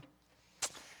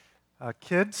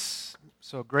Kids,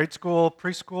 so grade school,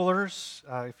 preschoolers,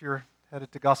 if you're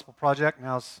headed to Gospel Project,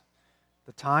 now's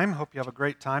the time. Hope you have a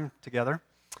great time together.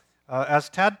 As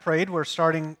Tad prayed, we're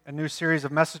starting a new series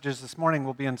of messages this morning.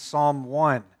 We'll be in Psalm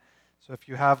 1. So if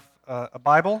you have a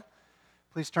Bible,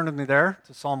 please turn with me there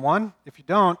to Psalm 1. If you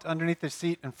don't, underneath the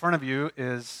seat in front of you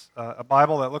is a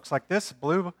Bible that looks like this, a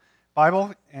blue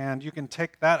Bible, and you can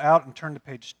take that out and turn to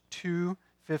page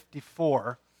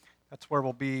 254. That's where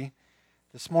we'll be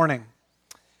this morning.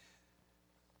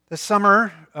 This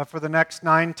summer, for the next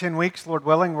 9-10 weeks, Lord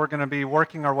willing, we're going to be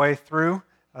working our way through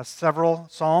several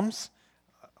Psalms.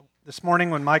 This morning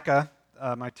when Micah,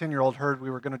 my 10-year-old, heard we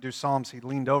were going to do Psalms, he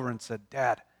leaned over and said,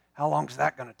 "Dad, how long is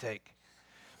that going to take?"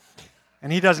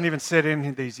 And he doesn't even sit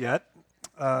in these yet,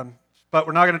 but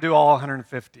we're not going to do all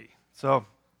 150, so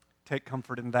take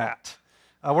comfort in that.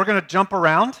 We're going to jump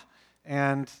around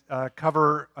and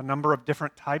cover a number of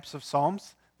different types of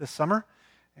Psalms this summer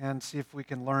and see if we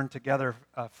can learn together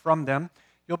from them.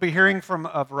 You'll be hearing from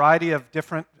a variety of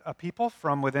different people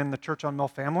from within the Church on Mill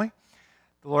family.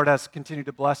 The Lord has continued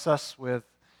to bless us with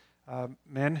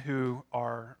men who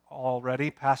are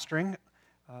already pastoring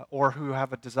or who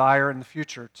have a desire in the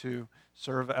future to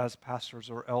serve as pastors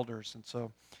or elders. And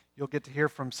so you'll get to hear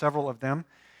from several of them.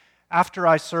 After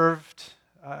I served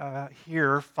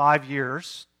here 5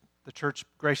 years, the church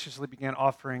graciously began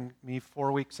offering me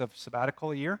 4 weeks of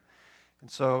sabbatical a year. And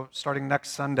so starting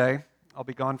next Sunday, I'll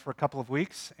be gone for a couple of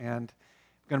weeks, and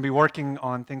I'm going to be working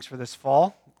on things for this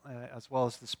fall as well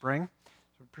as the spring.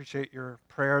 So I appreciate your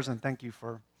prayers, and thank you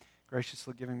for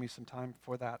graciously giving me some time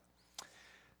for that.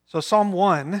 So Psalm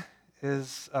 1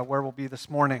 is where we'll be this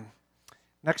morning.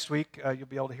 Next week, you'll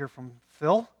be able to hear from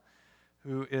Phil,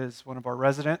 who is one of our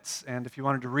residents, and if you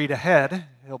wanted to read ahead,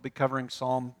 he'll be covering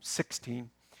Psalm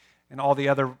 16, and all the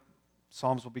other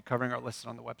Psalms we'll be covering are listed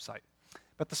on the website.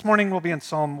 But this morning we'll be in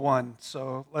Psalm 1,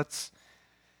 so let's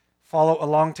follow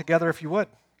along together if you would.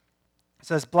 It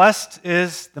says, "Blessed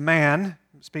is the man,"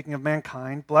 speaking of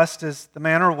mankind, "blessed is the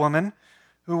man or woman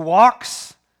who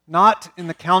walks not in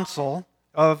the counsel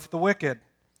of the wicked,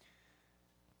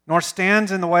 nor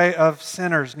stands in the way of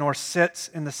sinners, nor sits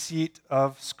in the seat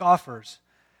of scoffers.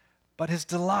 But his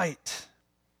delight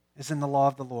is in the law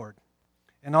of the Lord,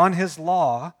 and on his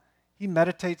law he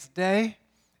meditates day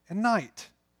and night.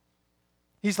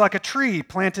 He's like a tree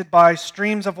planted by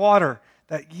streams of water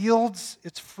that yields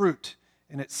its fruit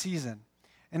in its season,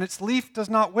 and its leaf does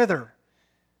not wither.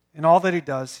 In all that he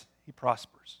does, he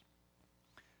prospers.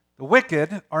 The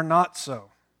wicked are not so,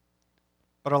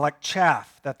 but are like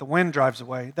chaff that the wind drives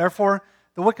away. Therefore,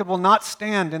 the wicked will not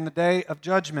stand in the day of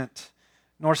judgment,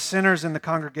 nor sinners in the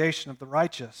congregation of the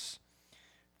righteous.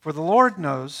 For the Lord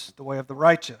knows the way of the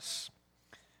righteous,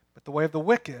 but the way of the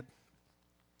wicked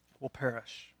will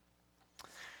perish."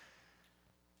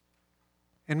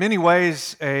 In many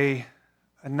ways, an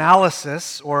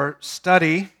analysis or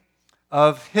study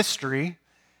of history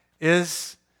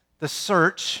is the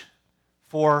search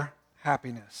for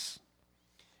happiness.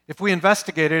 If we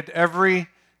investigated every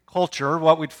culture,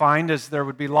 what we'd find is there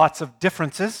would be lots of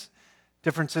differences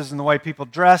in the way people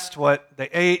dressed, what they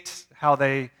ate, how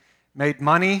they made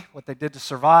money, what they did to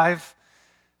survive.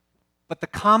 But the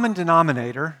common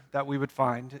denominator that we would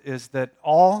find is that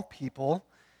all people,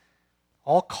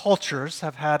 all cultures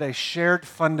have had a shared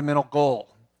fundamental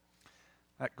goal.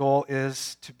 That goal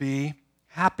is to be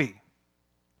happy.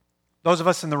 Those of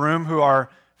us in the room who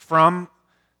are from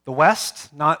the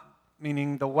West, not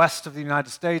meaning the west of the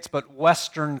United States, but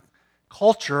Western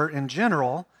culture in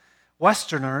general,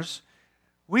 Westerners,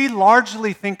 we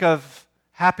largely think of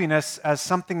happiness as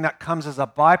something that comes as a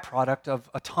byproduct of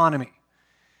autonomy.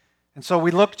 And so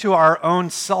we look to our own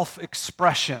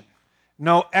self-expression,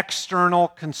 no external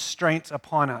constraints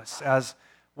upon us as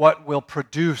what will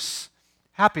produce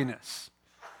happiness.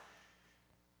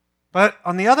 But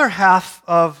on the other half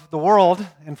of the world,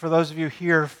 and for those of you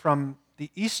here from the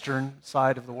eastern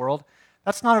side of the world,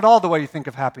 that's not at all the way you think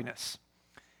of happiness.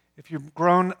 If you've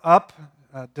grown up,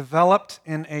 developed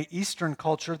in an Eastern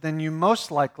culture, then you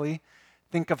most likely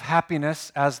think of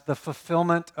happiness as the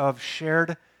fulfillment of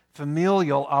shared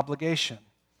familial obligation.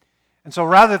 And so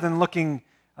rather than looking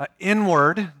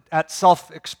inward at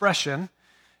self-expression,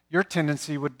 your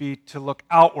tendency would be to look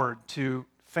outward to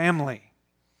family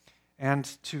and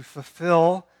to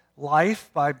fulfill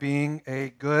life by being a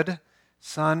good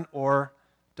son or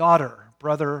daughter,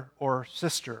 brother or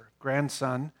sister,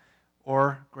 grandson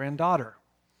or granddaughter.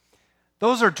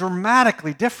 Those are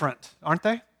dramatically different, aren't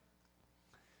they?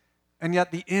 And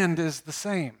yet the end is the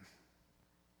same.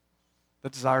 The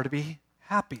desire to be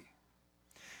happy.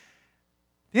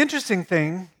 The interesting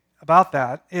thing about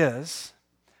that is,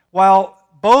 while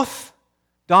both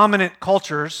dominant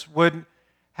cultures would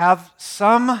have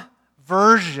some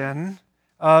version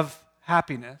of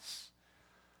happiness,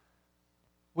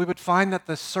 we would find that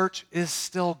the search is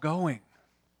still going.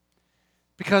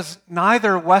 Because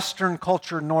neither Western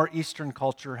culture nor Eastern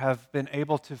culture have been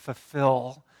able to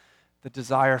fulfill the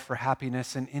desire for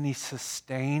happiness in any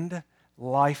sustained,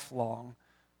 lifelong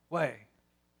way.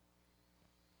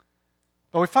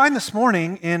 But we find this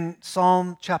morning in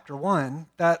Psalm chapter 1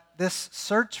 that this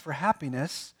search for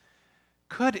happiness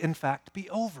could in fact be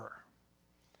over.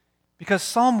 Because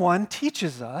Psalm 1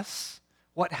 teaches us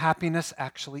what happiness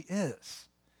actually is.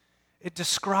 It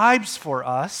describes for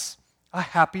us a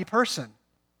happy person.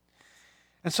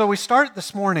 And so we start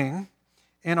this morning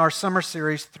in our summer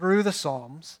series through the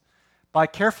Psalms by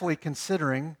carefully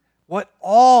considering what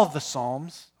all the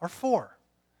Psalms are for.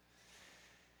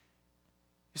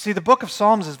 You see, the book of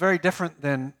Psalms is very different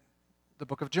than the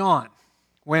book of John.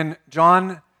 When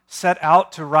John set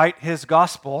out to write his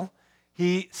gospel,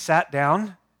 he sat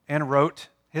down and wrote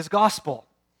his gospel.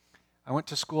 I went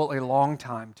to school a long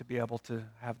time to be able to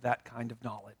have that kind of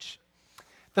knowledge.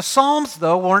 The Psalms,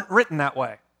 though, weren't written that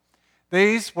way.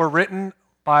 These were written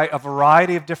by a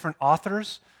variety of different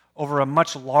authors over a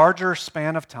much larger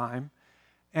span of time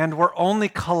and were only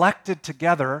collected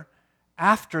together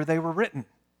after they were written.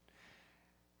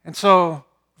 And so,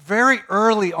 very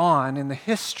early on in the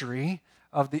history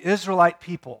of the Israelite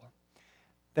people,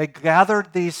 they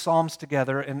gathered these psalms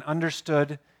together and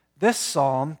understood this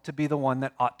psalm to be the one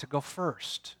that ought to go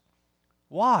first.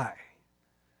 Why?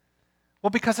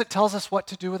 Well, because it tells us what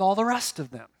to do with all the rest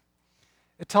of them.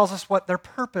 It tells us what their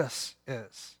purpose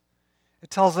is.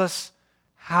 It tells us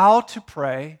how to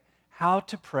pray, how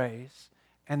to praise,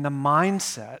 and the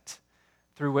mindset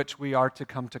through which we are to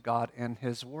come to God and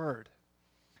His Word.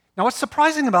 Now, what's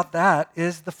surprising about that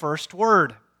is the first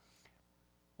word.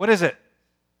 What is it?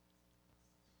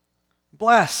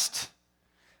 Blessed.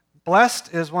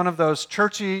 Blessed is one of those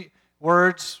churchy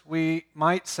words we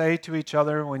might say to each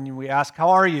other when we ask, "How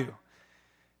are you?"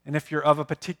 And if you're of a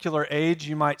particular age,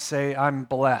 you might say, "I'm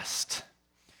blessed."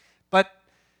 But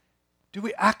do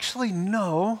we actually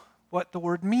know what the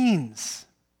word means?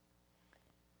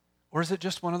 Or is it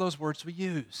just one of those words we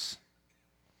use?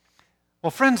 Well,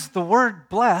 friends, the word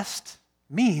blessed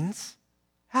means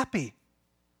happy.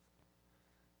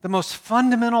 The most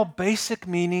fundamental, basic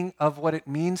meaning of what it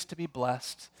means to be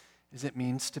blessed is it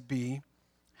means to be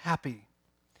happy.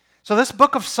 So this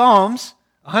book of Psalms,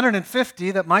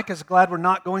 150, that Mike is glad we're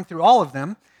not going through all of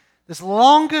them, this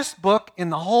longest book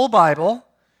in the whole Bible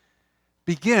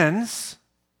begins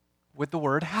with the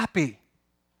word happy.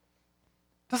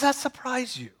 Does that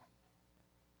surprise you?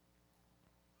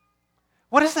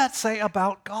 What does that say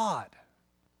about God?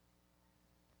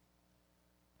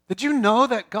 Did you know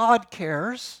that God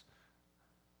cares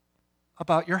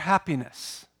about your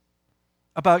happiness,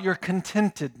 about your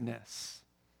contentedness,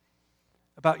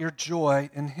 about your joy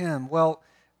in Him? Well,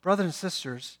 brothers and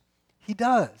sisters, He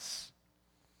does.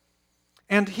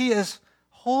 And He is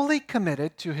wholly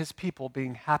committed to His people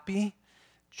being happy,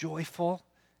 joyful,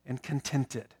 and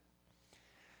contented.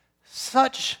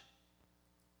 Such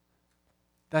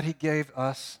that He gave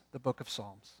us the book of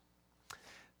Psalms.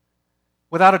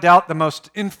 Without a doubt, the most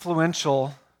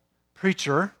influential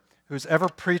preacher who's ever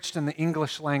preached in the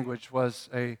English language was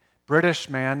a British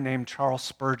man named Charles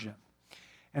Spurgeon.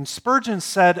 And Spurgeon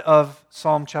said of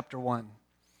Psalm chapter 1,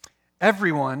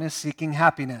 "Everyone is seeking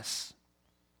happiness.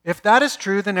 If that is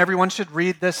true, then everyone should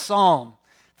read this psalm,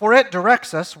 for it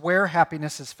directs us where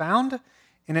happiness is found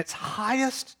in its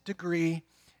highest degree,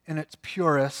 in its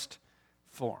purest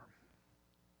form."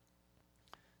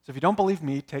 So if you don't believe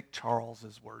me, take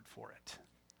Charles's word for it.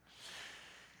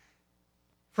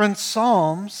 Friends,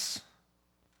 Psalms,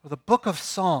 or the book of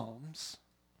Psalms,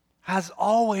 has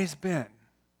always been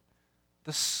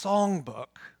the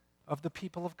songbook of the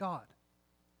people of God.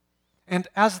 And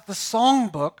as the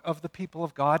songbook of the people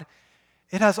of God,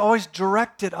 it has always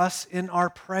directed us in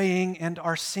our praying and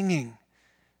our singing,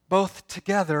 both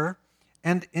together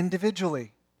and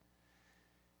individually.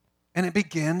 And it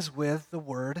begins with the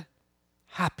word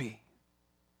happy.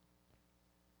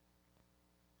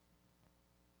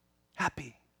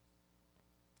 Happy.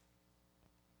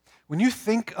 When you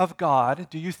think of God,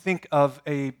 do you think of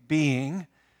a being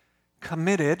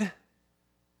committed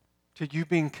to you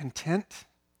being content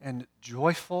and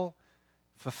joyful,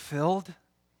 fulfilled,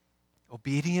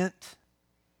 obedient,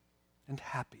 and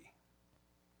happy?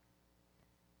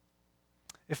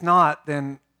 If not,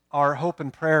 then our hope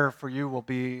and prayer for you will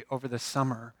be over this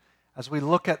summer as we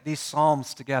look at these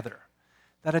Psalms together,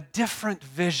 that a different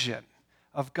vision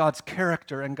of God's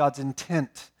character and God's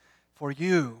intent for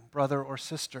you, brother or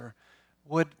sister,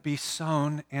 would be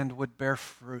sown and would bear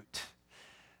fruit,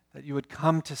 that you would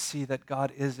come to see that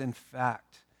God is, in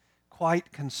fact,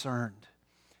 quite concerned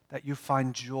that you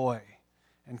find joy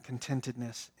and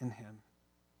contentedness in Him.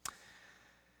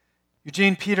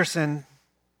 Eugene Peterson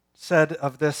said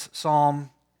of this psalm,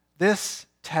 this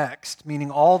text, meaning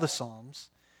all the psalms,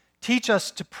 teach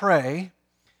us to pray,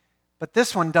 but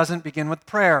this one doesn't begin with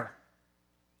prayer.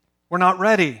 We're not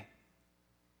ready.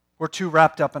 We're too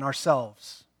wrapped up in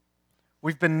ourselves.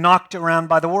 We've been knocked around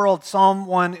by the world. Psalm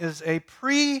 1 is a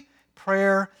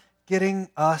pre-prayer getting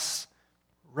us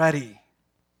ready.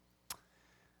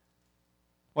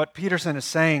 What Peterson is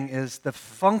saying is the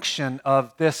function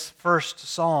of this first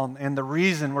psalm and the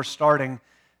reason we're starting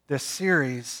this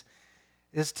series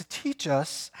is to teach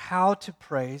us how to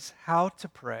praise, how to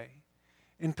pray,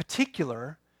 in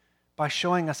particular by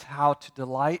showing us how to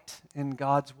delight in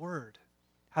God's Word,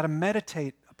 how to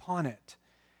meditate upon it,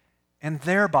 and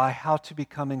thereby how to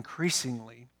become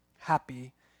increasingly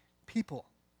happy people.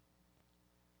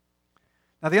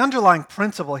 Now, the underlying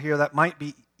principle here that might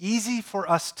be easy for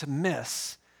us to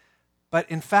miss, but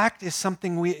in fact is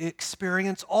something we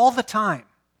experience all the time.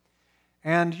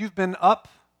 And you've been up,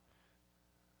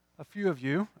 a few of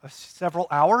you, several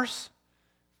hours.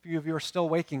 A few of you are still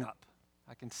waking up.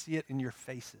 I can see it in your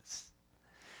faces.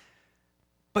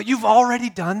 But you've already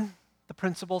done the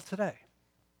principle today.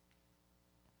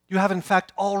 You have, in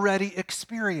fact, already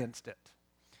experienced it.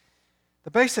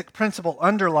 The basic principle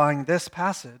underlying this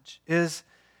passage is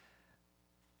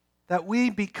that we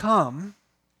become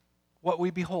what we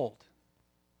behold.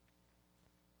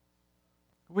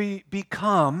 We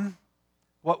become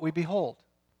what we behold.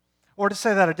 Or to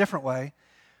say that a different way,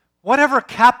 whatever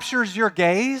captures your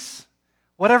gaze,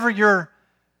 whatever your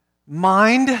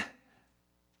mind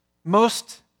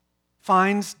most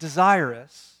finds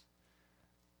desirous,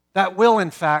 that will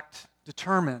in fact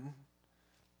determine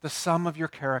the sum of your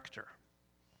character.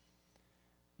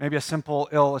 Maybe a simple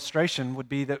illustration would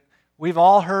be that we've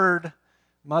all heard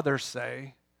mothers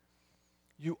say,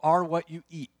 "You are what you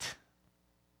eat."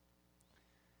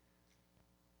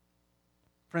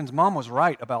 Friends, Mom was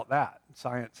right about that,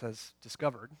 science has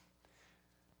discovered.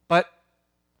 But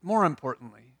more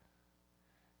importantly,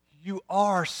 you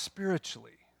are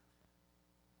spiritually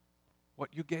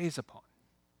what you gaze upon.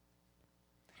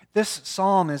 This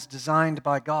psalm is designed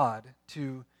by God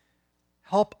to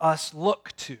help us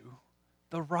look to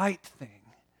the right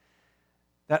thing,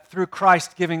 that through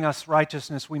Christ giving us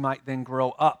righteousness, we might then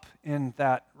grow up in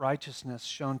that righteousness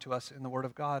shown to us in the Word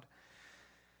of God.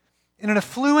 In an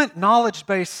affluent,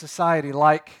 knowledge-based society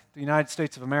like the United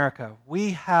States of America,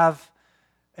 we have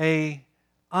an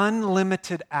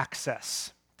unlimited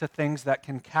access to things that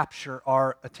can capture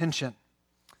our attention.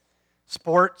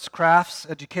 Sports, crafts,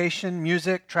 education,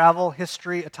 music, travel,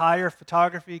 history, attire,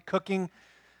 photography, cooking,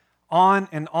 on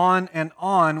and on and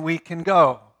on we can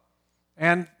go.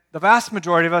 And the vast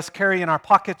majority of us carry in our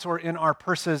pockets or in our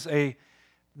purses a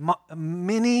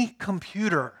mini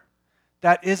computer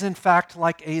that is in fact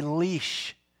like a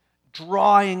leash,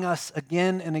 drawing us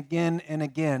again and again and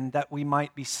again that we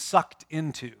might be sucked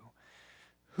into.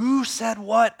 Who said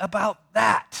what about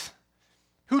that?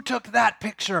 Who took that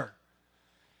picture?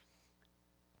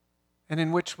 And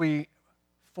in which we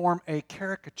form a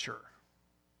caricature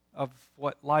of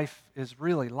what life is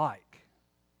really like.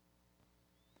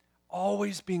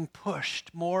 Always being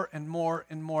pushed more and more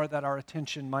and more that our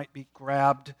attention might be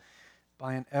grabbed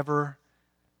by an ever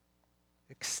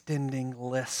extending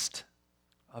list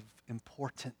of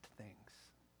important things.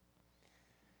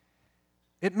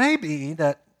 It may be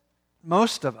that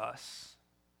most of us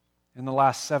in the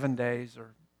last 7 days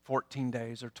or 14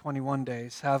 days or 21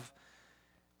 days have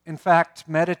in fact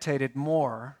meditated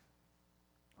more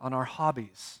on our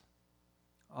hobbies,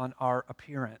 on our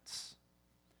appearance,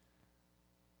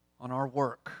 on our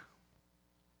work,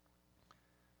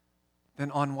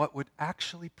 than on what would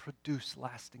actually produce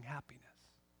lasting happiness.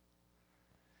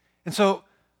 And so,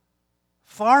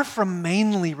 far from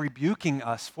mainly rebuking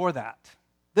us for that,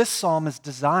 this psalm is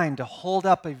designed to hold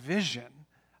up a vision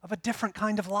of a different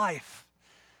kind of life,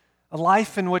 a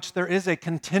life in which there is a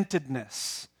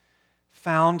contentedness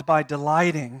found by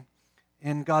delighting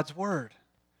in God's Word,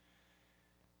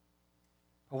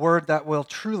 a Word that will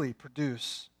truly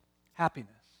produce happiness.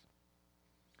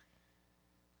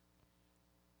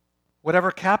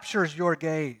 Whatever captures your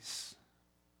gaze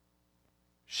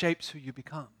shapes who you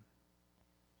become.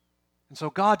 And so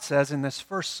God says in this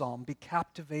first psalm, be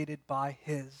captivated by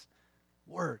His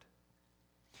Word.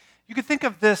 You could think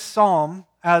of this psalm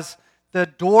as the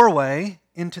doorway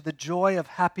into the joy of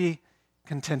happy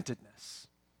contentedness.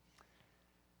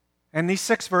 And these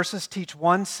 6 verses teach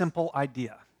one simple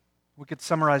idea. We could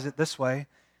summarize it this way.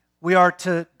 We are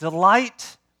to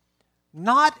delight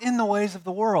not in the ways of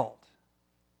the world,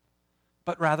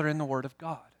 but rather in the Word of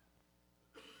God.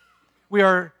 We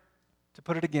are, to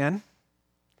put it again,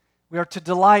 we are to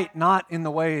delight not in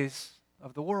the ways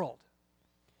of the world,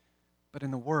 but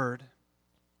in the Word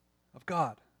of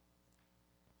God.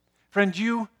 Friend,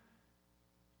 you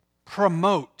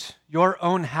promote your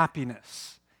own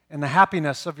happiness and the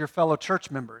happiness of your fellow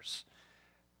church members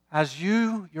as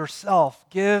you yourself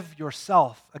give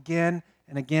yourself again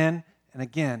and again and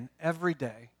again every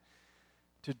day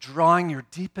to drawing your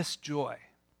deepest joy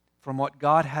from what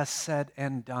God has said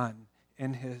and done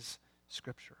in His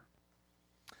Scripture.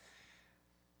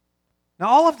 Now,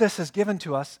 all of this is given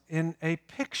to us in a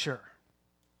picture.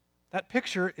 That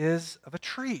picture is of a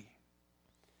tree.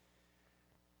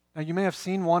 Now, you may have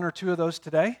seen one or two of those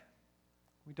today.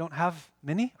 We don't have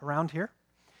many around here.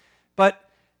 But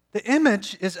the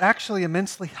image is actually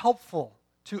immensely helpful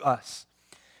to us.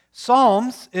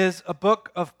 Psalms is a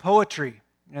book of poetry.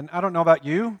 And I don't know about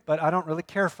you, but I don't really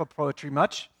care for poetry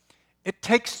much. It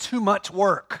takes too much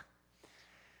work.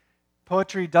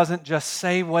 Poetry doesn't just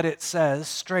say what it says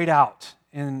straight out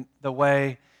in the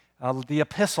way the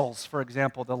epistles, for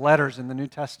example, the letters in the New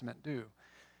Testament do.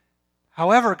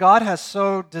 However, God has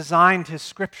so designed His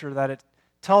Scripture that it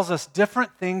tells us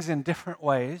different things in different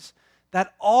ways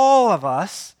that all of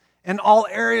us in all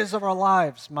areas of our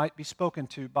lives might be spoken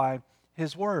to by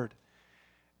His Word.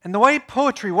 And the way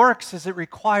poetry works is it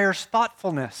requires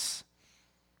thoughtfulness.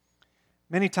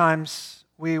 Many times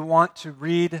we want to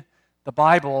read the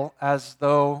Bible as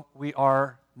though we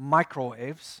are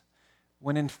microwaves,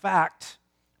 when in fact,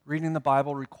 reading the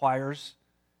Bible requires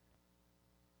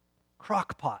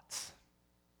crock pots.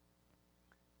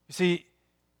 You see,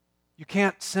 you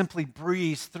can't simply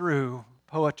breeze through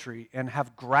poetry and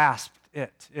have grasped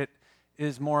it. It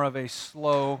is more of a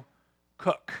slow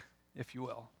cook, if you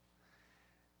will.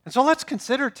 And so let's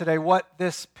consider today what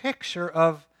this picture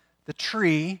of the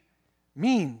tree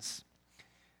means.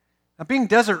 Now, being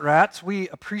desert rats, we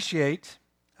appreciate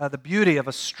the beauty of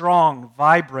a strong,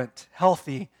 vibrant,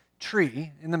 healthy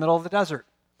tree in the middle of the desert.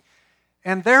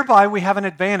 And thereby we have an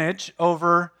advantage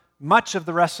over much of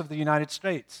the rest of the United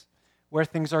States, where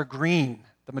things are green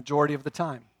the majority of the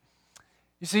time.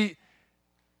 You see,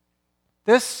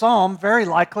 this psalm very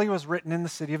likely was written in the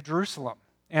city of Jerusalem.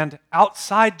 And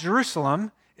outside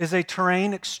Jerusalem is a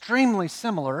terrain extremely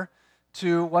similar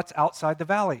to what's outside the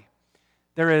valley.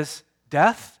 There is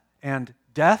death and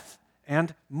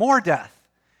more death.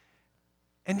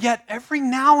 And yet, every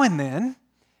now and then,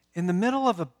 in the middle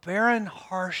of a barren,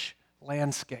 harsh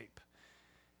landscape,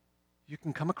 you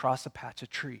can come across a patch of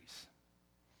trees.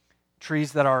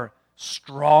 Trees that are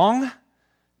strong,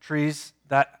 trees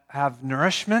that have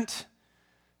nourishment,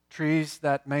 trees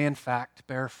that may in fact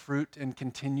bear fruit and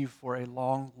continue for a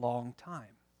long, long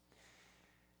time.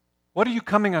 What are you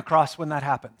coming across when that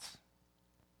happens?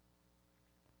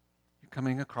 You're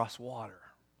coming across water.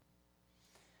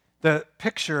 The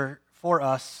picture for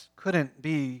us couldn't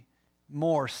be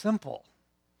more simple.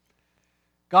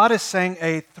 God is saying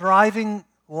a thriving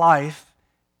life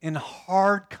in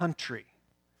hard country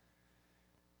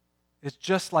is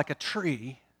just like a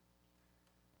tree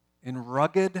in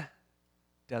rugged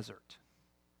desert.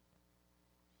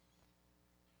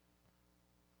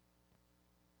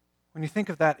 When you think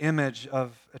of that image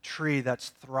of a tree that's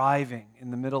thriving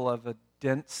in the middle of a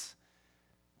dense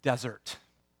desert,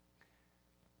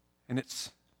 and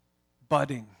it's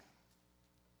budding,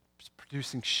 it's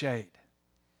producing shade,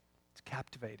 it's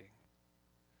captivating,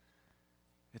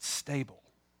 it's stable.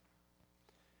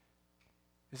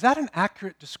 Is that an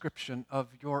accurate description of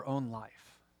your own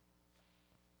life?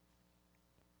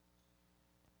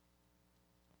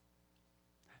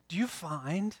 Do you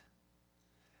find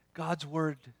God's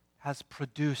Word has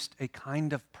produced a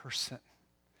kind of person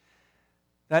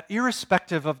that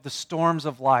irrespective of the storms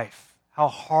of life, how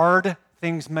hard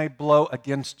things may blow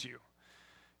against you,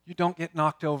 you don't get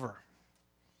knocked over?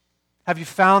 Have you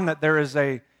found that there is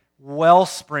a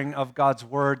wellspring of God's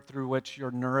Word through which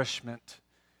your nourishment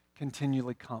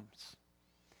continually comes?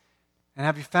 And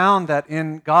have you found that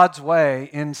in God's way,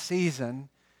 in season,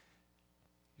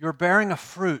 you're bearing a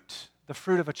fruit, the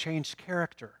fruit of a changed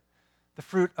character, the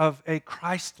fruit of a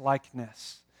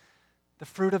Christ-likeness, the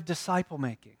fruit of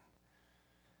disciple-making?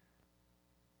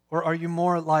 Or are you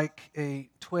more like a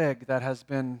twig that has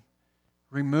been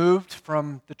removed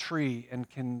from the tree and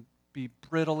can be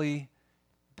brittly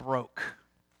broke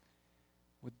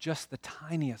with just the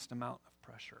tiniest amount of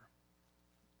pressure?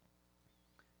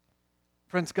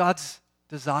 Friends, God's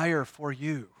desire for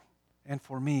you and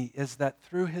for me is that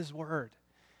through His Word,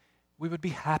 we would be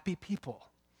happy people,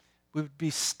 We would be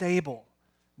stable,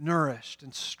 nourished,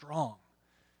 and strong.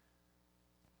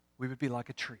 We would be like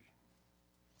a tree.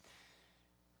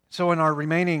 So in our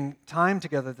remaining time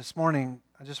together this morning,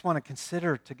 I just want to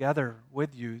consider together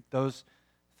with you those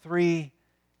three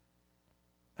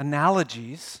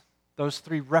analogies, those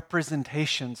three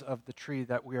representations of the tree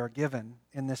that we are given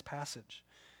in this passage.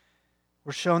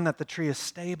 We're shown that the tree is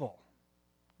stable.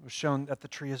 We're shown that the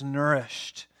tree is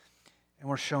nourished. And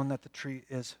we're shown that the tree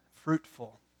is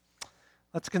fruitful.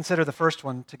 Let's consider the first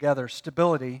one together,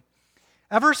 stability.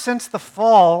 Ever since the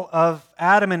fall of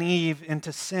Adam and Eve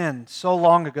into sin so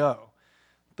long ago,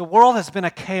 the world has been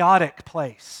a chaotic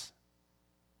place.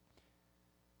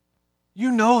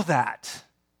 You know that.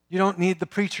 You don't need the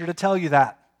preacher to tell you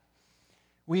that.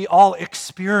 We all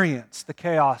experience the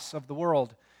chaos of the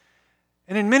world.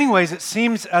 And in many ways, it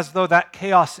seems as though that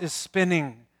chaos is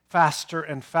spinning faster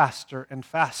and faster and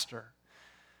faster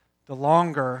the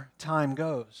longer time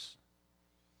goes.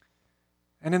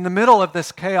 And in the middle of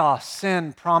this chaos,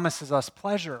 sin promises us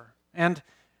pleasure. And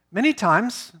many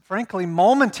times, frankly,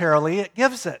 momentarily, it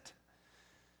gives it.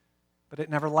 But it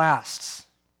never lasts.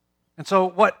 And so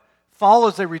what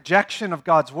follows a rejection of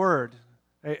God's word,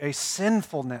 a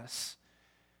sinfulness,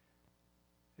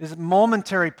 is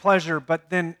momentary pleasure, but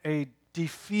then a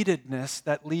defeatedness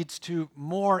that leads to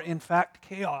more, in fact,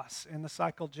 chaos. And the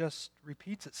cycle just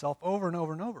repeats itself over and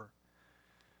over and over.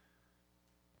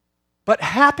 But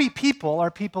happy people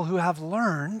are people who have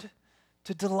learned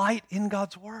to delight in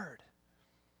God's word,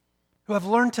 who have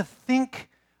learned to think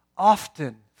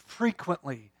often,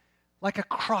 frequently, like a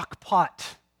crock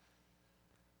pot,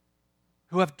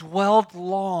 who have dwelled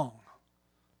long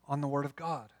on the word of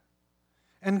God.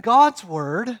 And God's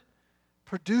word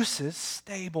produces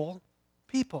stable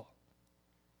people.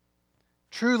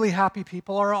 Truly happy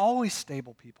people are always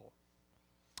stable people.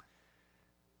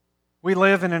 We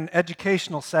live in an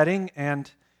educational setting, and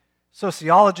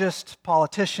sociologists,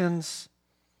 politicians,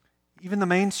 even the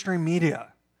mainstream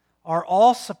media are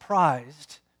all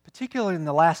surprised, particularly in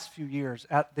the last few years,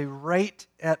 at the rate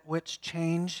at which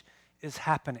change is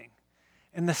happening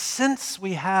and the sense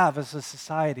we have as a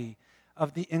society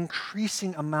of the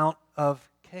increasing amount of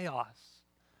chaos.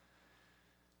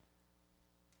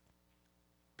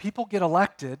 People get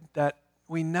elected that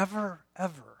we never,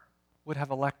 ever would have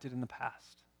elected in the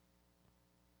past.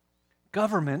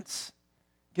 Governments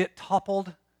get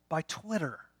toppled by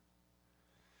Twitter.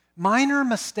 Minor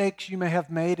mistakes you may have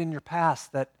made in your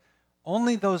past that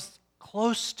only those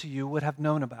close to you would have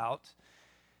known about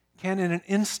can in an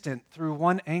instant, through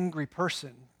one angry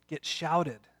person, get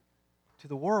shouted to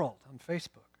the world on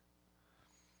Facebook.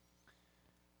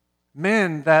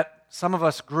 Men that some of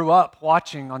us grew up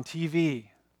watching on TV,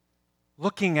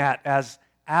 looking at as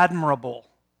admirable,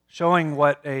 showing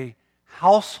what a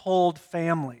household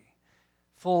family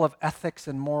full of ethics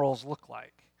and morals look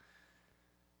like,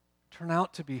 turn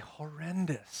out to be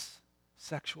horrendous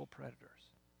sexual predators.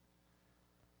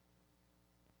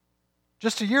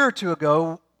 Just a year or two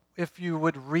ago, if you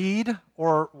would read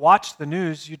or watch the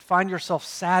news, you'd find yourself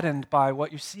saddened by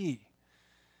what you see.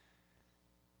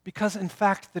 Because, in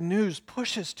fact, the news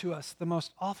pushes to us the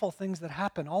most awful things that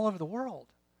happen all over the world.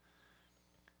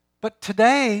 But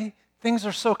today, things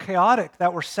are so chaotic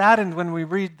that we're saddened when we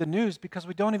read the news because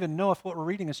we don't even know if what we're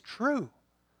reading is true.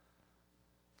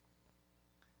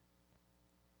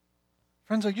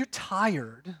 Friends, are you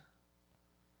tired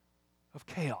of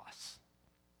chaos?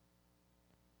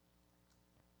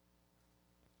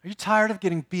 Are you tired of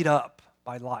getting beat up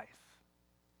by life?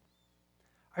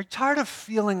 Are you tired of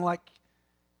feeling like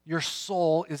your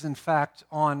soul is in fact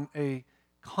on a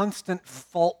constant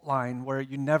fault line where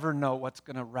you never know what's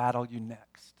going to rattle you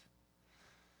next?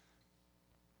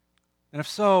 And if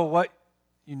so, what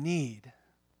you need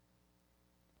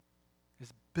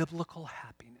is biblical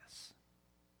happiness.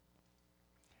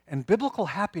 And biblical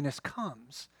happiness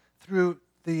comes through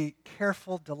the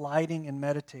careful delighting and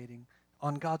meditating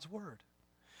on God's word.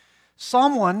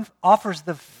 Psalm 1 offers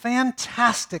the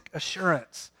fantastic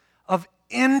assurance of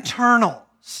internal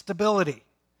stability,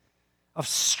 of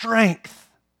strength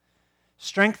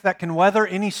that can weather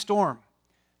any storm.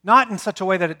 Not in such a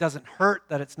way that it doesn't hurt,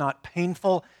 that it's not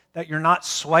painful, that you're not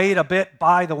swayed a bit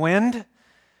by the wind,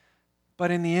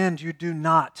 but in the end you do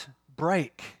not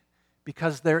break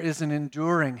because there is an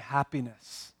enduring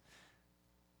happiness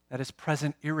that is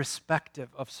present irrespective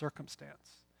of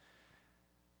circumstance.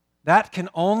 That can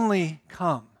only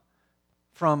come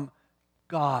from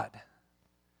God.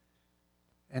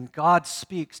 And God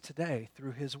speaks today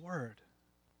through His Word.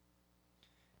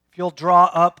 If you'll draw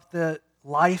up the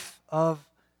life of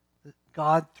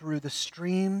God through the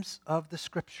streams of the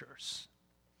Scriptures,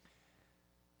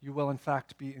 you will in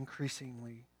fact be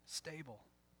increasingly stable.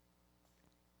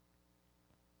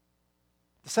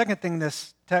 The second thing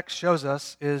this text shows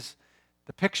us is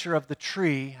the picture of the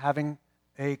tree having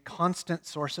a constant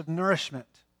source of nourishment.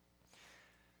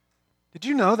 Did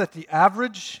you know that the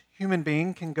average human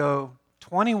being can go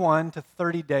 21 to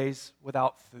 30 days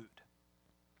without food?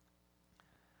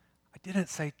 I didn't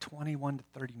say 21 to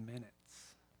 30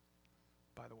 minutes,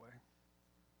 by the way.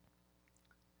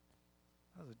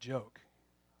 That was a joke.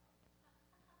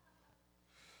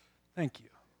 Thank you,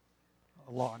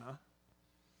 Alana.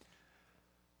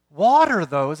 Water,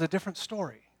 though, is a different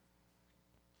story.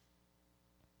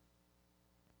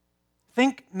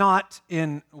 Think not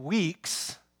in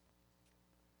weeks,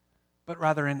 but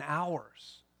rather in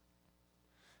hours.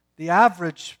 The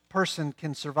average person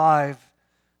can survive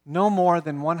no more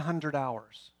than 100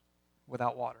 hours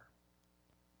without water.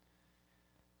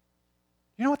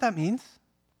 You know what that means?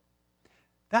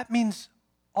 That means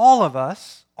all of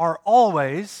us are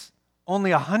always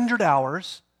only 100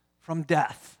 hours from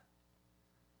death.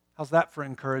 How's that for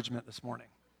encouragement this morning?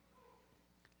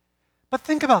 But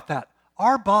think about that.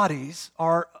 Our bodies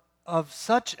are of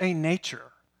such a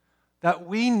nature that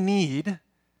we need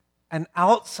an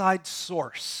outside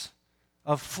source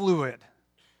of fluid.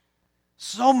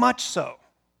 So much so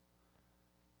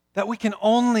that we can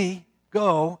only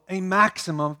go a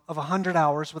maximum of 100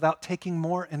 hours without taking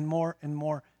more and more and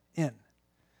more in.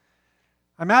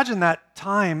 I imagine that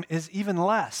time is even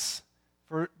less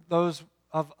for those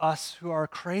of us who are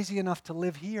crazy enough to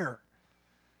live here.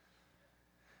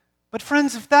 But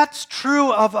friends, if that's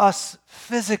true of us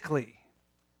physically,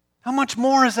 how much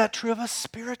more is that true of us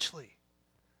spiritually?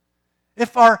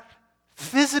 If our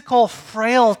physical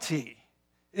frailty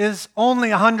is only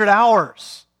 100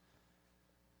 hours,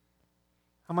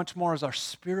 how much more is our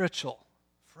spiritual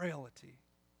frailty?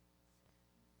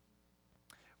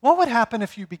 What would happen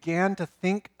if you began to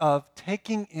think of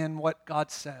taking in what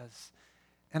God says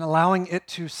and allowing it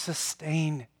to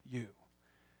sustain you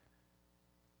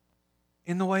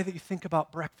in the way that you think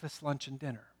about breakfast, lunch, and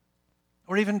dinner?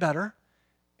 Or even better,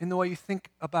 in the way you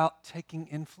think about taking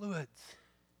in fluids.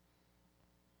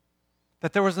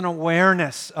 That there was an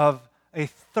awareness of a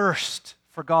thirst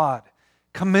for God,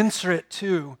 commensurate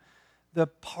to the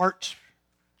parched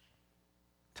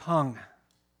tongue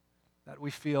that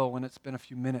we feel when it's been a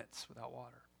few minutes without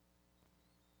water.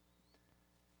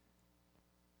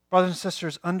 Brothers and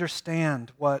sisters,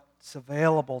 understand what's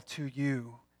available to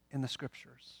you in the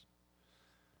Scriptures.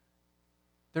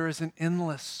 There is an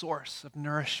endless source of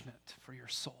nourishment for your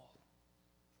soul.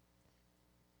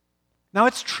 Now,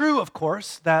 it's true, of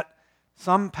course, that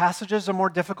some passages are more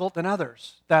difficult than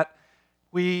others, that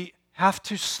we have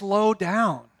to slow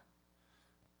down,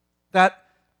 that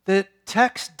the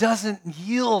text doesn't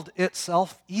yield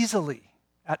itself easily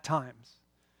at times.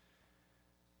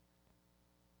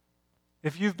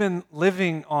 If you've been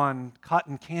living on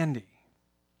cotton candy,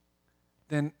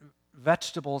 then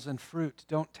vegetables and fruit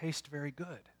don't taste very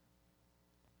good.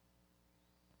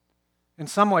 In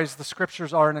some ways, the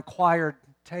Scriptures are an acquired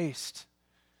taste.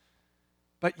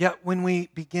 But yet, when we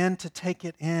begin to take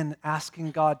it in,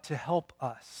 asking God to help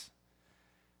us,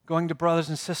 going to brothers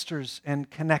and sisters and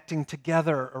connecting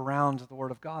together around the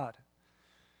Word of God,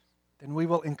 then we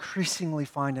will increasingly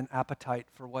find an appetite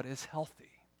for what is healthy.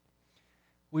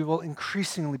 We will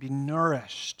increasingly be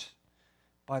nourished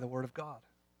by the Word of God.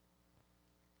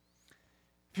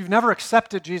 If you've never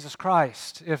accepted Jesus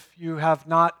Christ, if you have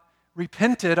not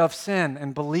repented of sin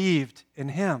and believed in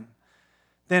Him,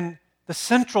 then the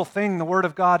central thing the Word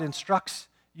of God instructs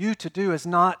you to do is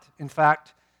not, in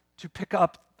fact, to pick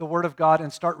up the Word of God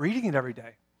and start reading it every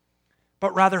day,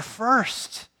 but rather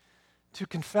first to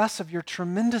confess of your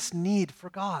tremendous need for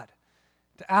God,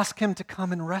 to ask Him to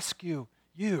come and rescue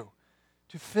you,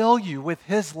 to fill you with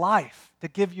His life, to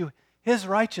give you His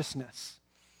righteousness.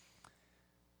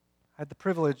 I had the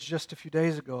privilege just a few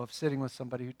days ago of sitting with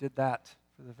somebody who did that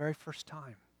for the very first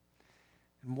time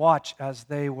and watch as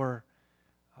they were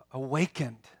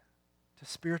awakened to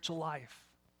spiritual life.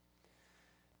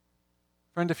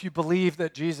 Friend, if you believe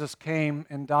that Jesus came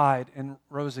and died and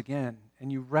rose again,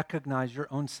 and you recognize your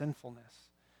own sinfulness,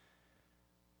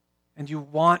 and you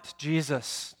want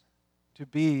Jesus to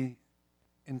be,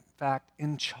 in fact,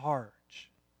 in charge,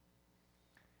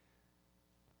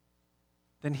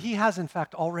 then He has, in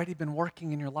fact, already been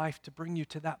working in your life to bring you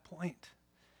to that point.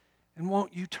 And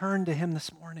won't you turn to Him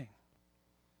this morning?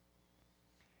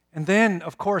 And then,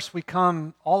 of course, we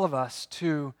come, all of us,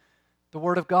 to the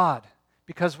Word of God,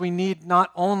 because we need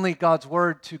not only God's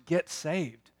Word to get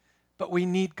saved, but we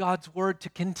need God's Word to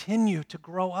continue to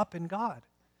grow up in God.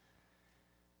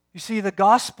 You see, the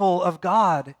gospel of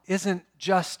God isn't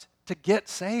just to get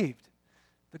saved.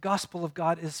 The gospel of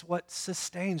God is what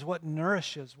sustains, what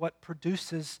nourishes, what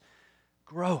produces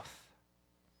growth.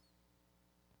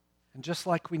 And just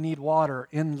like we need water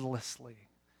endlessly,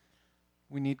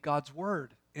 we need God's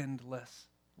word endlessly.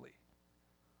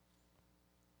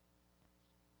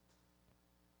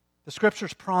 The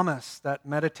scriptures promise that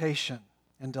meditation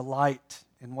and delight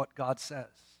in what God says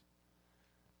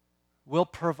will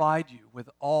provide you with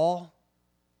all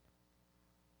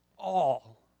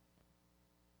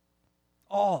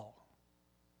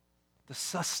the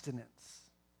sustenance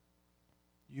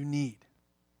you need.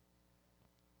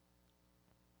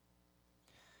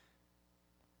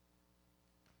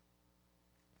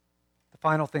 The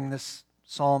final thing this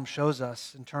psalm shows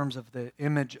us in terms of the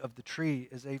image of the tree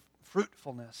is a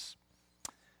fruitfulness.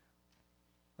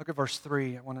 Look at verse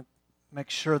 3. I want to make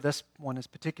sure this one is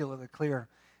particularly clear.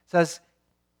 It says,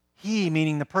 he,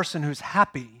 meaning the person who's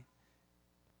happy,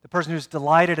 the person who's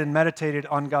delighted and meditated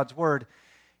on God's word,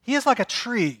 he is like a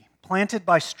tree planted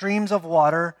by streams of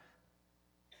water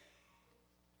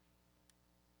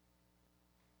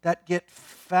that get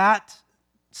fat,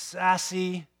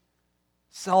 sassy,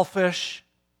 selfish,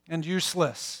 and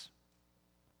useless.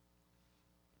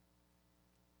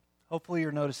 Hopefully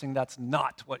you're noticing that's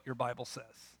not what your Bible says.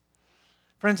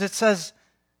 Friends, it says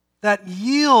that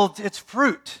yields its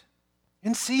fruit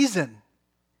in season.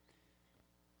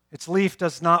 Its leaf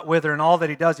does not wither, and all that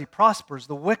he does, he prospers.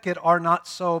 The wicked are not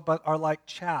so, but are like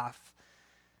chaff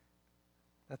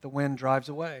that the wind drives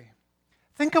away.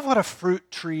 Think of what a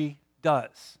fruit tree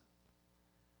does.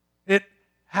 It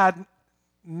had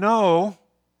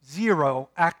zero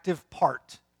active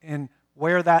part in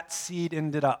where that seed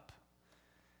ended up.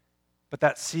 But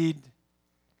that seed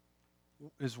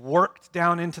is worked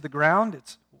down into the ground,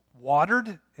 it's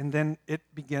watered, and then it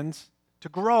begins to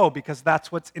grow because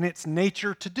that's what's in its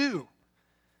nature to do.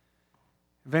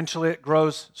 Eventually it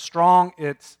grows strong,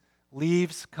 its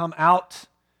leaves come out,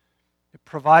 it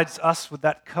provides us with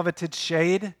that coveted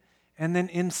shade, and then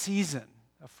in season,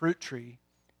 a fruit tree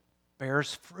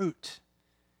bears fruit.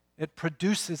 It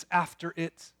produces after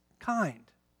its kind.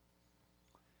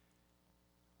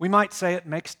 We might say it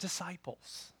makes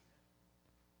disciples.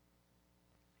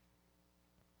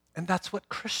 And that's what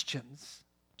Christians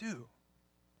do.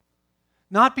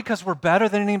 Not because we're better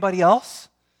than anybody else,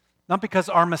 not because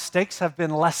our mistakes have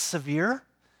been less severe,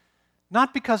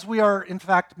 not because we are, in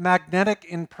fact, magnetic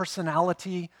in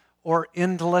personality or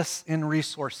endless in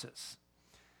resources,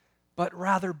 but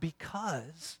rather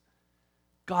because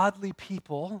godly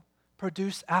people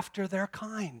produce after their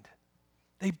kind.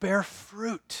 They bear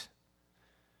fruit.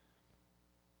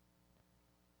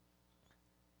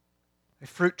 A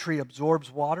fruit tree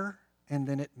absorbs water, and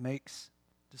then it makes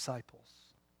disciples.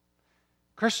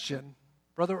 Christian,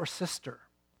 brother or sister,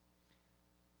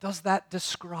 does that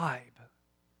describe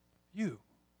you?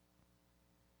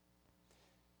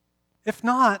 If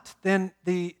not, then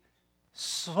the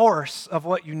source of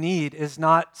what you need is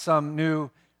not some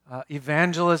new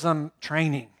evangelism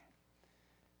training.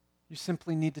 You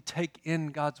simply need to take in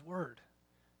God's word,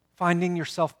 finding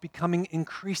yourself becoming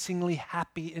increasingly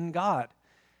happy in God.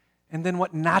 And then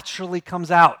what naturally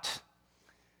comes out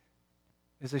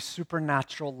is a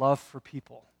supernatural love for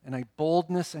people and a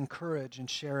boldness and courage in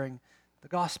sharing the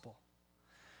gospel.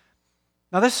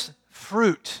 Now this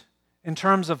fruit, in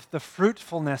terms of the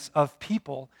fruitfulness of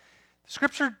people,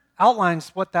 Scripture outlines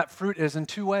what that fruit is in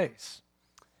two ways.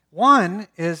 One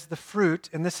is the fruit,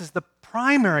 and this is the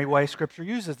primary way Scripture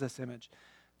uses this image,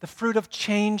 the fruit of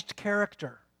changed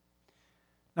character.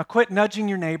 Now quit nudging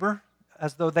your neighbor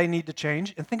as though they need to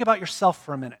change, and think about yourself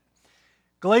for a minute.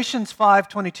 Galatians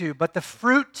 5:22, but the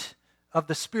fruit of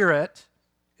the Spirit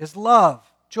is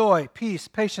love, joy, peace,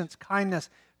 patience, kindness,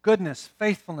 goodness,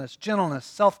 faithfulness, gentleness,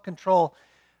 self-control.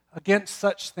 Against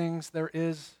such things there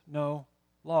is no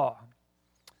law.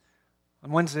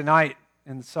 On Wednesday night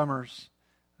in the summers,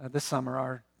 this summer,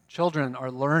 our children are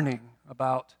learning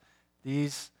about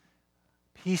these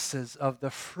pieces of the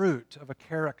fruit of a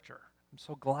character. I'm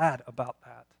so glad about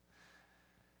that.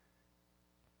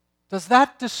 Does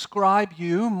that describe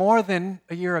you more than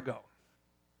a year ago,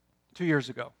 2 years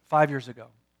ago, 5 years ago,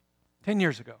 10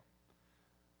 years ago?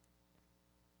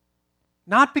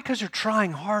 Not because you're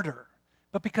trying harder,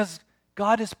 but because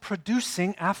God is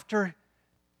producing after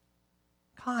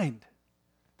kind.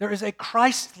 There is a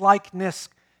Christ-likeness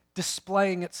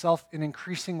displaying itself in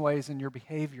increasing ways in your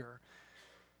behavior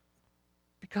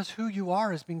because who you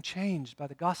are is being changed by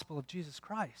the gospel of Jesus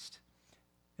Christ.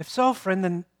 If so, friend,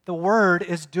 then the Word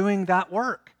is doing that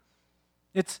work.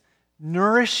 It's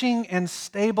nourishing and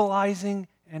stabilizing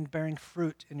and bearing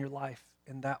fruit in your life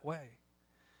in that way.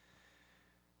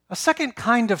 A second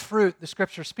kind of fruit the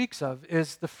Scripture speaks of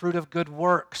is the fruit of good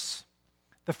works,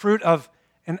 the fruit of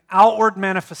an outward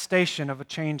manifestation of a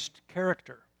changed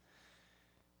character.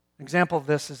 An example of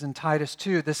this is in Titus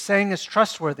 2. This saying is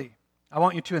trustworthy. I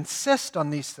want you to insist on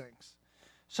these things,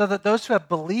 so that those who have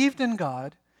believed in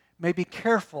God may be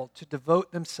careful to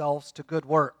devote themselves to good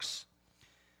works.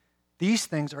 These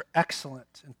things are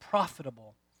excellent and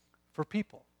profitable for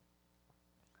people.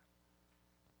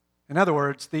 In other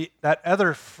words, that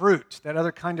other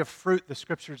kind of fruit the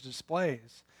Scriptures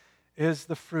displays is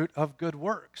the fruit of good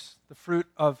works, the fruit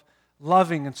of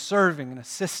loving and serving and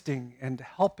assisting and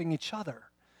helping each other,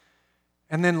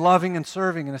 and then loving and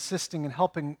serving and assisting and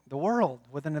helping the world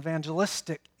with an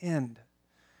evangelistic end.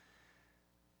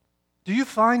 Do you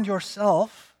find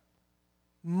yourself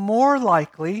more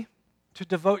likely to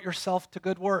devote yourself to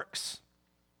good works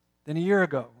than a year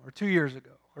ago or 2 years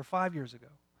ago or 5 years ago?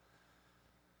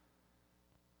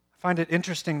 I find it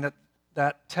interesting that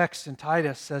that text in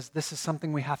Titus says this is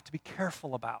something we have to be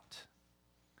careful about.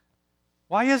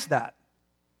 Why is that?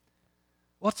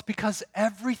 Well, it's because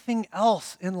everything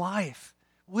else in life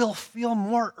will feel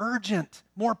more urgent,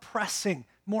 more pressing,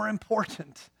 more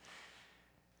important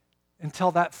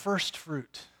until that first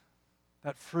fruit,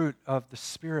 that fruit of the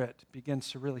Spirit,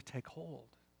 begins to really take hold.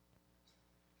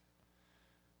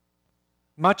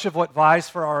 Much of what vies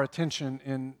for our attention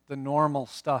in the normal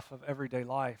stuff of everyday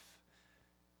life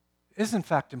is in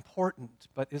fact important,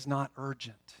 but is not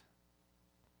urgent.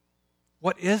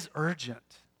 What is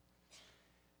urgent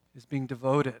is being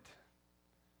devoted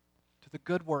to the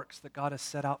good works that God has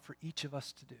set out for each of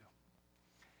us to do.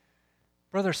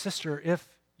 Brother, sister, if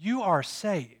you are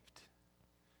saved,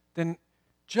 then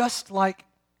just like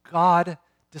God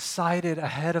decided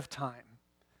ahead of time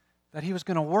that He was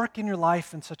going to work in your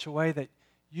life in such a way that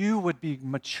you would be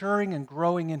maturing and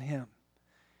growing in Him,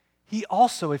 He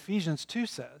also, Ephesians 2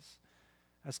 says,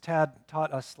 as Tad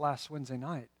taught us last Wednesday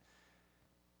night,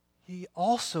 He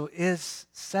also is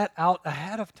set out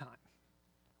ahead of time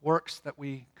works that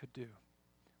we could do.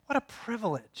 What a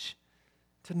privilege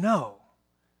to know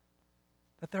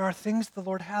that there are things the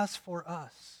Lord has for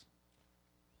us.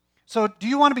 So, do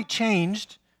you want to be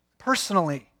changed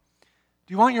personally?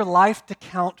 Do you want your life to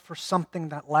count for something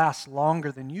that lasts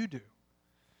longer than you do?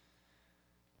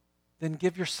 Then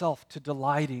give yourself to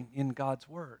delighting in God's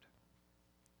Word.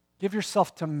 Give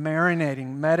yourself to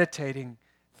marinating, meditating,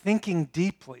 thinking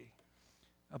deeply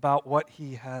about what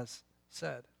He has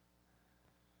said.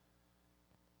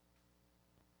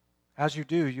 As you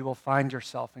do, you will find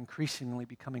yourself increasingly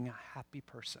becoming a happy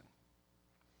person.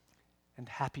 And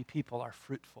happy people are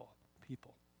fruitful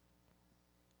people.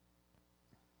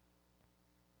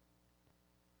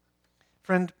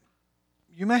 Friend,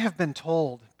 you may have been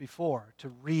told before to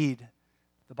read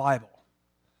the Bible.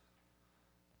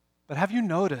 But have you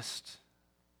noticed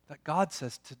that God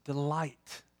says to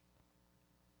delight?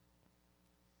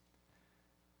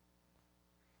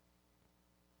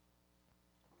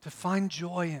 To find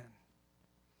joy in.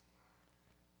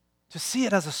 To see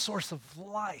it as a source of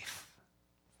life.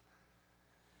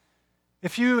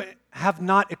 If you have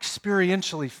not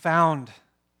experientially found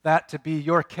that to be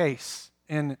your case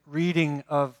in reading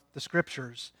of the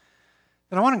Scriptures,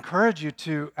 then I want to encourage you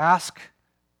to ask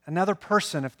another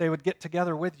person if they would get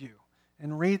together with you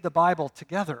and read the Bible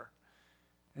together.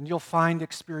 And you'll find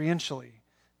experientially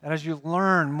that as you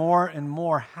learn more and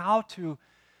more how to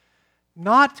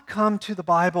not come to the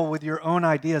Bible with your own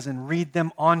ideas and read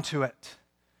them onto it,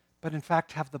 but in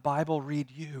fact have the Bible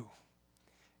read you.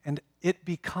 And it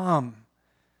become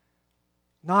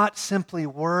not simply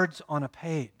words on a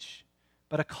page,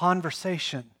 but a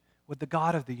conversation with the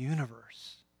God of the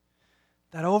universe.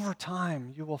 That over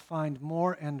time you will find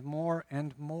more and more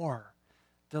and more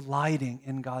delighting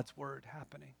in God's Word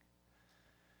happening.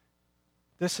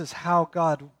 This is how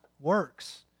God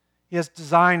works. He has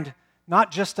designed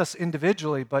not just us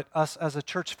individually, but us as a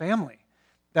church family,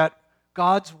 that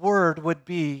God's Word would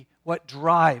be what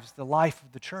drives the life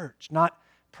of the church, not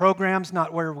programs,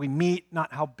 not where we meet,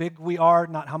 not how big we are,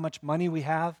 not how much money we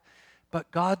have,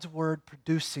 but God's Word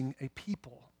producing a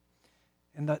people,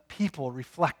 and that people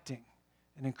reflecting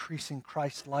and increasing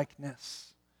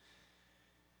Christ-likeness,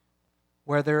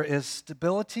 where there is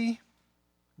stability,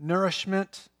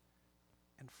 nourishment,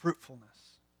 and fruitfulness.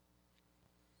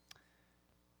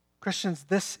 Christians,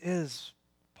 this is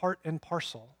part and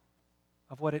parcel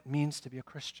of what it means to be a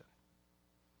Christian.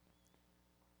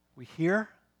 We hear,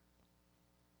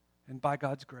 and by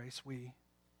God's grace, we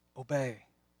obey.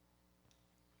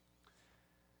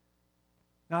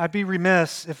 Now, I'd be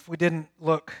remiss if we didn't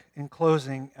look in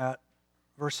closing at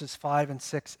verses 5 and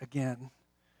 6 again,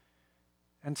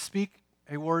 and speak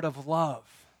a word of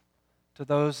love to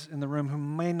those in the room who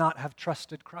may not have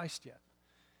trusted Christ yet.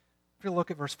 If you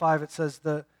look at verse 5, it says,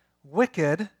 "The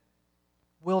wicked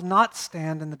will not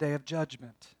stand in the day of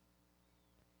judgment,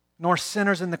 nor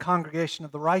sinners in the congregation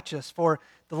of the righteous. For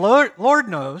the Lord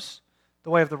knows the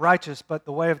way of the righteous, but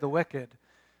the way of the wicked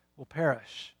will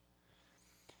perish."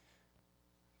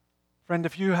 Friend,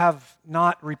 if you have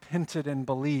not repented and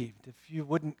believed, if you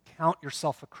wouldn't count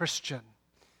yourself a Christian,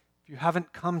 if you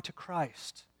haven't come to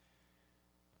Christ,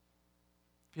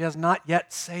 if He has not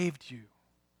yet saved you,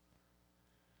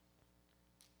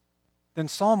 then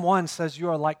Psalm 1 says you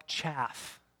are like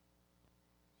chaff.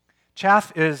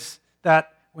 Chaff is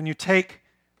that when you take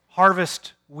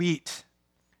harvest wheat,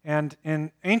 and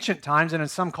in ancient times and in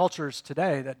some cultures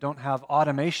today that don't have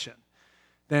automation,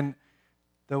 then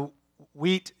the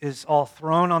wheat is all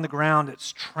thrown on the ground,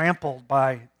 it's trampled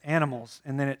by animals,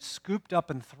 and then it's scooped up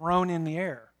and thrown in the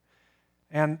air.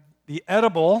 And the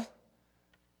edible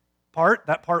part,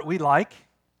 that part we like,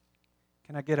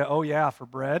 can I get a oh yeah for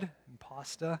bread and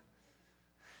pasta?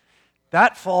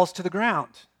 That falls to the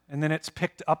ground, and then it's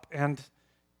picked up and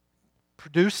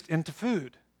produced into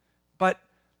food. But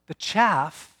the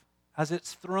chaff, as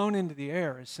it's thrown into the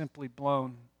air, is simply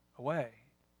blown away.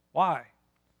 Why?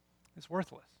 It's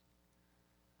worthless.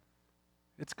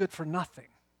 It's good for nothing.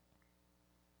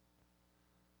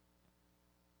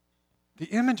 The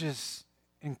image is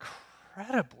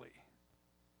incredibly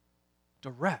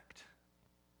direct.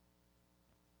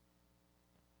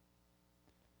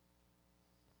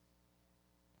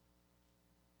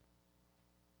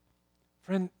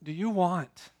 Friend, do you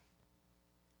want,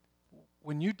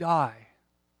 when you die,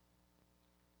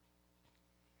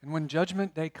 and when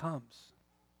Judgment Day comes,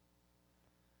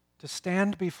 to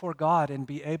stand before God and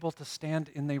be able to stand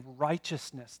in the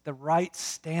righteousness, the right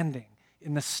standing,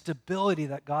 in the stability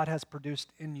that God has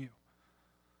produced in you?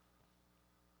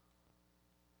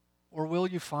 Or will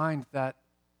you find that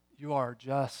you are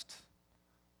just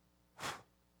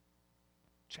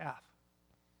chaff,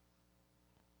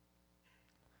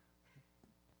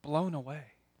 blown away?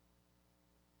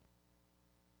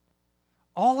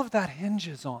 All of that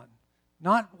hinges on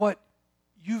not what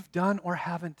you've done or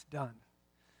haven't done,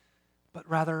 but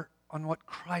rather on what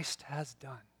Christ has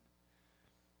done.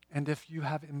 And if you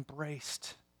have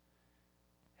embraced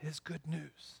His good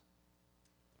news.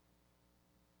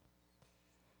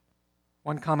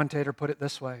 One commentator put it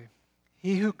this way: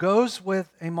 "He who goes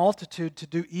with a multitude to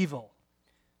do evil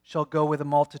shall go with a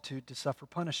multitude to suffer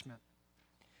punishment.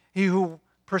 He who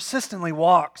persistently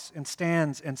walks and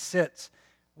stands and sits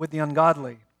with the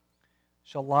ungodly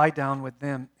shall lie down with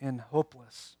them in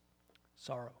hopeless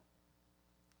sorrow."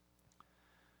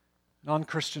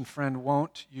 Non-Christian friend,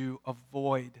 won't you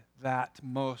avoid that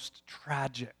most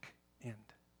tragic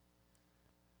end?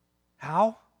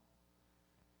 How?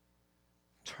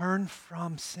 Turn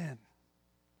from sin.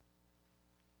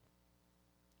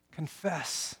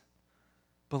 Confess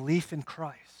belief in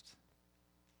Christ.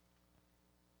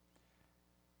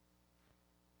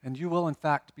 And you will, in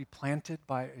fact, be planted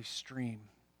by a stream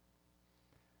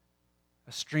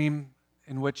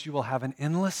in which you will have an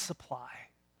endless supply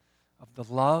of the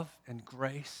love and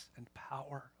grace and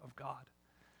power of God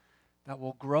that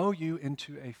will grow you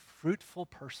into a fruitful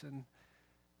person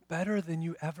better than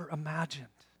you ever imagined.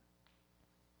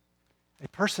 A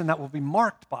person that will be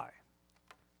marked by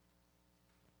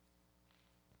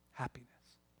happiness.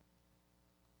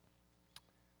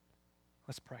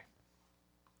 Let's pray.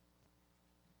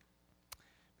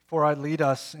 Before I lead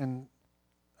us in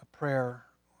a prayer,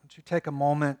 won't you take a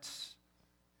moment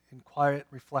in quiet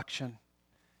reflection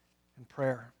and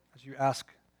prayer as you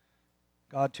ask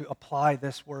God to apply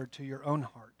this word to your own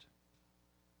heart.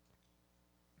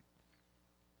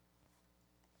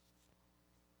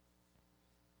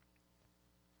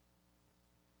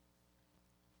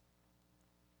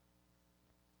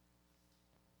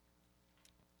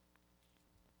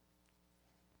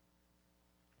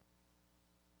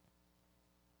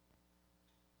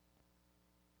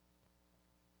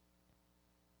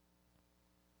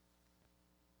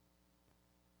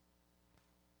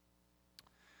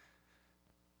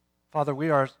 Father, we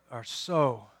are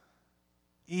so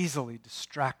easily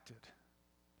distracted.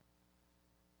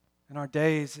 And our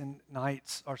days and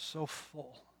nights are so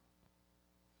full.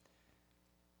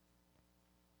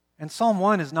 And Psalm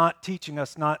 1 is not teaching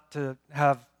us not to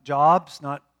have jobs,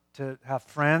 not to have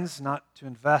friends, not to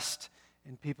invest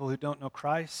in people who don't know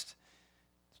Christ.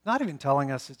 It's not even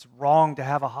telling us it's wrong to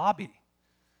have a hobby.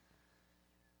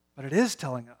 But it is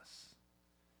telling us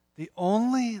the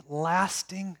only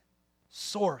lasting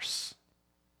source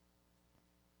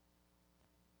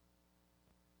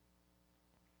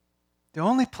The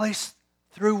only place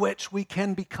through which we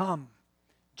can become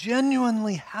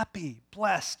genuinely happy,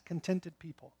 blessed, contented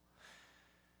people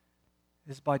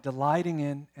is by delighting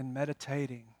in and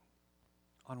meditating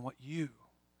on what you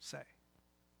say.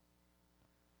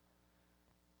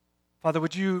 Father,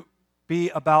 would you be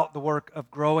about the work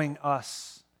of growing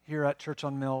us here at Church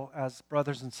on Mill as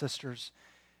brothers and sisters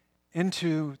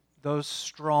into those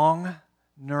strong,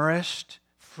 nourished,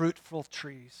 fruitful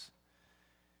trees.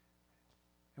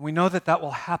 And we know that that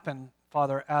will happen,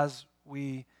 Father, as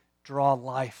we draw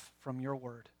life from your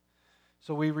word.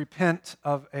 So we repent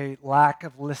of a lack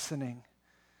of listening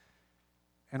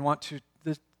and want to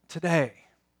today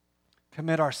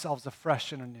commit ourselves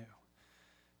afresh and anew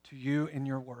to you in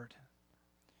your word.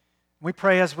 We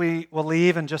pray as we will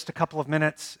leave in just a couple of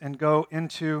minutes and go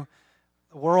into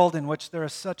a world in which there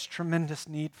is such tremendous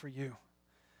need for you,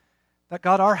 that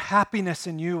God, our happiness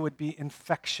in you would be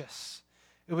infectious.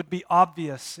 It would be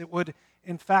obvious. It would,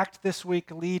 in fact, this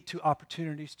week lead to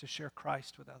opportunities to share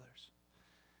Christ with others.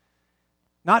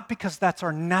 Not because that's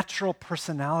our natural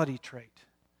personality trait,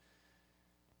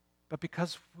 but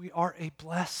because we are a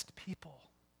blessed people.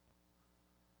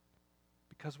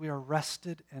 Because we are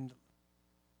rested and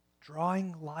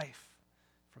drawing life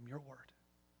from your word.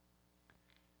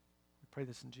 We pray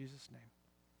this in Jesus' name.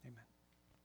 Amen.